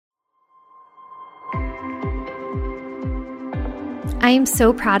I am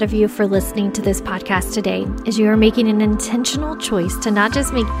so proud of you for listening to this podcast today, as you are making an intentional choice to not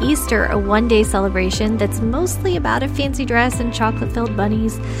just make Easter a one-day celebration that's mostly about a fancy dress and chocolate-filled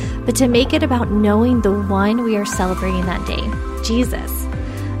bunnies, but to make it about knowing the one we are celebrating that day, Jesus.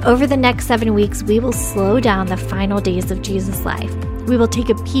 Over the next 7 weeks, we will slow down the final days of Jesus' life. We will take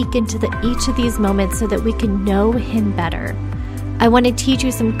a peek into each of these moments so that we can know Him better. I want to teach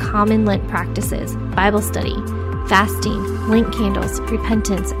you some common Lent practices, Bible study, fasting, Lent candles,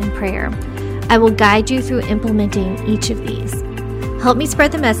 repentance, and prayer. I will guide you through implementing each of these. Help me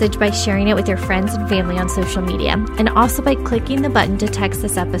spread the message by sharing it with your friends and family on social media, and also by clicking the button to text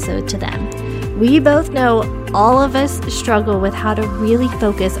this episode to them. We both know all of us struggle with how to really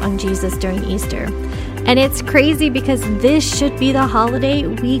focus on Jesus during Easter. And it's crazy because this should be the holiday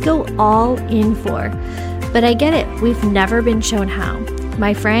we go all in for. But I get it, we've never been shown how.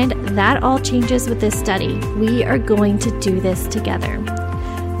 My friend, that all changes with this study. We are going to do this together.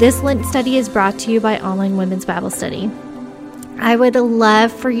 This Lent study is brought to you by Online Women's Bible Study. I would love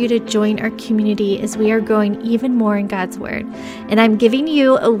for you to join our community as we are growing even more in God's Word. And I'm giving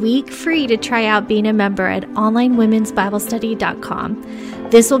you a week free to try out being a member at onlinewomensbiblestudy.com.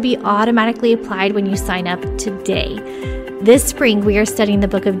 This will be automatically applied when you sign up today. This spring, we are studying the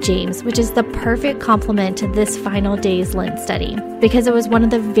book of James, which is the perfect complement to this final day's Lent study, because it was one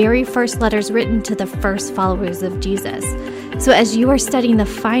of the very first letters written to the first followers of Jesus. So as you are studying the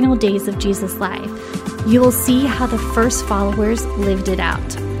final days of Jesus' life, you will see how the first followers lived it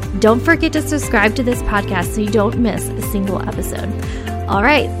out. Don't forget to subscribe to this podcast so you don't miss a single episode. All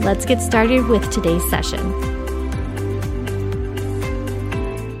right, let's get started with today's session.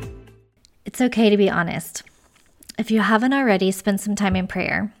 It's okay to be honest. If you haven't already, spend some time in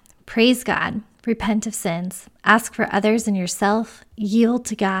prayer. Praise God, repent of sins, ask for others and yourself, yield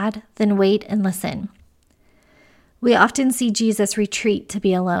to God, then wait and listen. We often see Jesus retreat to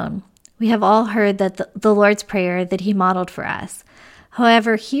be alone. We have all heard that the Lord's Prayer that He modeled for us.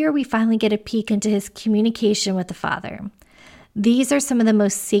 However, here we finally get a peek into His communication with the Father. These are some of the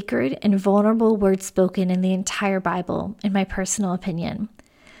most sacred and vulnerable words spoken in the entire Bible, in my personal opinion.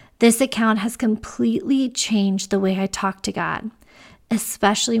 This account has completely changed the way I talk to God,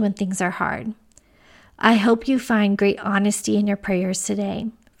 especially when things are hard. I hope you find great honesty in your prayers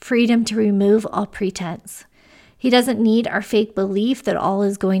today, freedom to remove all pretense. He doesn't need our fake belief that all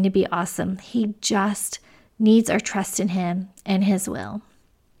is going to be awesome. He just needs our trust in Him and His will.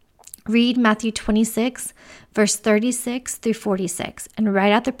 Read Matthew 26, verse 36 through 46, and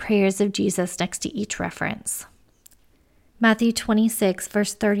write out the prayers of Jesus next to each reference. Matthew 26,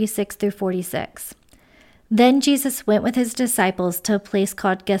 verse 36 through 46. Then Jesus went with His disciples to a place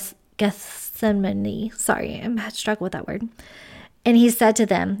called Gethsemane. Sorry, I struggle with that word. And He said to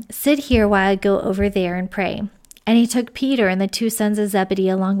them, "Sit here while I go over there and pray." And He took Peter and the 2 sons of Zebedee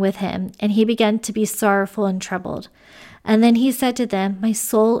along with Him, and He began to be sorrowful and troubled. And then He said to them, "My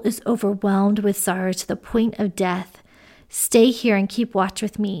soul is overwhelmed with sorrow to the point of death. Stay here and keep watch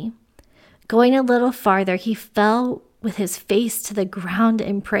with me." Going a little farther, He fell with His face to the ground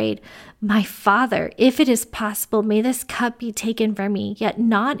and prayed, "My Father, if it is possible, may this cup be taken from me, yet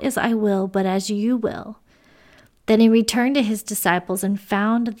not as I will, but as you will." Then He returned to His disciples and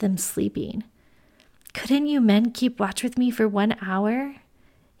found them sleeping. "Couldn't you men keep watch with me for 1 hour?"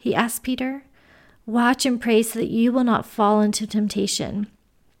 He asked Peter. "Watch and pray so that you will not fall into temptation.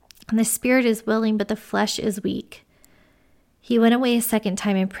 And the spirit is willing, but the flesh is weak." He went away a second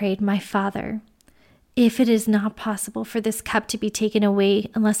time and prayed, "My Father, if it is not possible for this cup to be taken away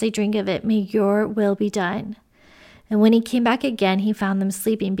unless I drink of it, may your will be done." And when He came back again, He found them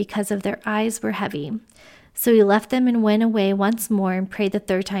sleeping because of their eyes were heavy. So He left them and went away once more and prayed the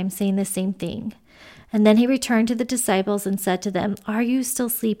 3rd time, saying the same thing. And then He returned to the disciples and said to them, "Are you still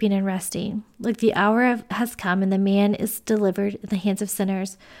sleeping and resting? Look, the hour has come and the man is delivered in the hands of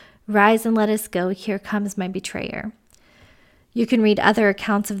sinners. Rise and let us go. Here comes my betrayer." You can read other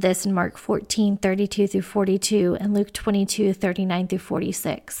accounts of this in Mark 14, 32 through 42, and Luke 22, 39 through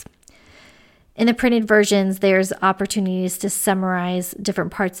 46. In the printed versions, there's opportunities to summarize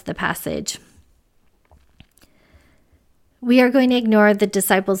different parts of the passage. We are going to ignore the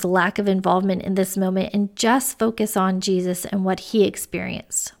disciples' lack of involvement in this moment and just focus on Jesus and what He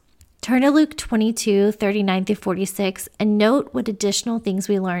experienced. Turn to Luke 22, 39 through 46, and note what additional things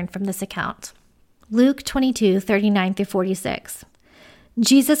we learned from this account. Luke 22, 39 through 46.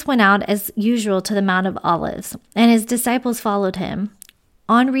 Jesus went out as usual to the Mount of Olives, and His disciples followed Him.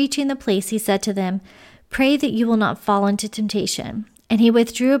 On reaching the place, He said to them, "Pray that you will not fall into temptation." And He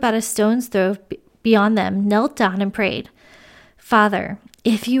withdrew about a stone's throw beyond them, knelt down and prayed, "Father,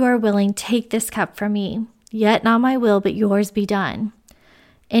 if you are willing, take this cup from me. Yet not my will, but yours be done.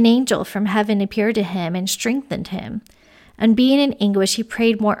 An angel from heaven appeared to him and strengthened him. And being in anguish, he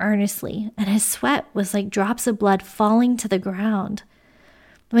prayed more earnestly, and his sweat was like drops of blood falling to the ground.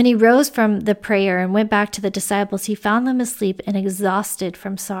 When he rose from the prayer and went back to the disciples, he found them asleep and exhausted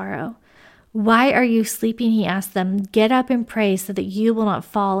from sorrow. Why are you sleeping? He asked them. Get up and pray so that you will not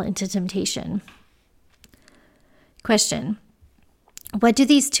fall into temptation. Question. What do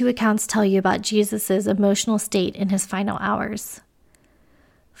these two accounts tell you about Jesus' emotional state in his final hours?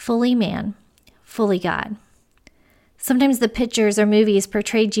 Fully man, fully God. Sometimes the pictures or movies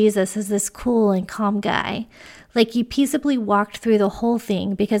portray Jesus as this cool and calm guy, like he peaceably walked through the whole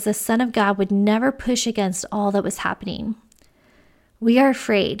thing because the Son of God would never push against all that was happening. We are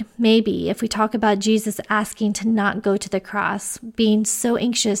afraid, maybe, if we talk about Jesus asking to not go to the cross, being so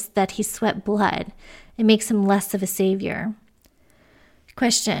anxious that he sweat blood, it makes him less of a savior.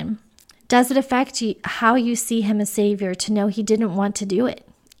 Question. Does it affect you how you see him as savior to know he didn't want to do it,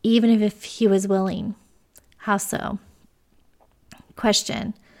 even if he was willing? How so?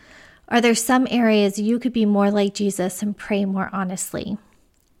 Question. Are there some areas you could be more like Jesus and pray more honestly?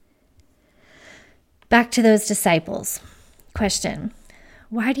 Back to those disciples. Question.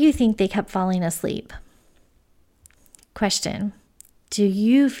 Why do you think they kept falling asleep? Question. Do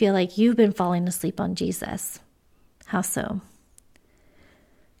you feel like you've been falling asleep on Jesus? How so?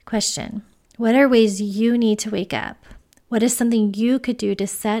 Question. What are ways you need to wake up? What is something you could do to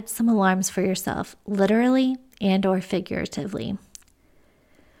set some alarms for yourself, literally and or figuratively?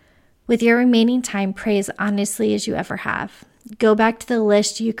 With your remaining time, pray as honestly as you ever have. Go back to the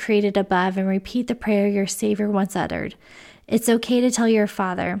list you created above and repeat the prayer your Savior once uttered. It's okay to tell your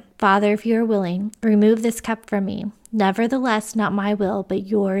Father, Father, if you are willing, remove this cup from me. Nevertheless, not my will, but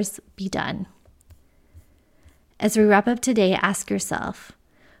yours be done. As we wrap up today, ask yourself,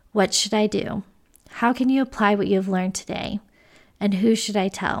 what should I do? How can you apply what you have learned today? And who should I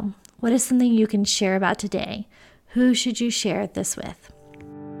tell? What is something you can share about today? Who should you share this with?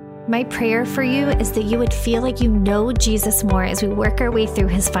 My prayer for you is that you would feel like you know Jesus more as we work our way through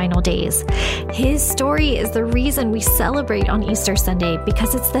his final days. His story is the reason we celebrate on Easter Sunday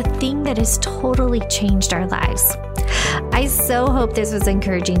because it's the thing that has totally changed our lives. I so hope this was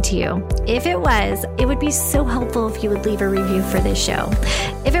encouraging to you. If it was, it would be so helpful if you would leave a review for this show.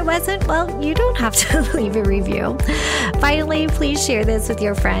 If it wasn't, well, you don't have to leave a review. Finally, please share this with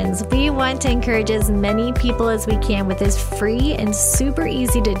your friends. We want to encourage as many people as we can with this free and super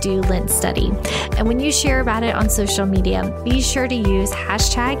easy to do Lent study. And when you share about it on social media, be sure to use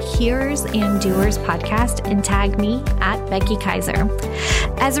 #HearersAndDoersPodcast and tag me at Becky Kaiser.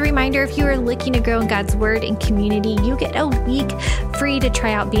 As a reminder, if you are looking to grow in God's Word and community, you get a week free to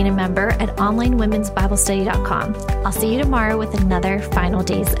try out being a member at onlinewomen'sbiblestudy.com. I'll see you tomorrow with another Final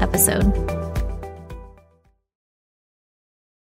Days episode.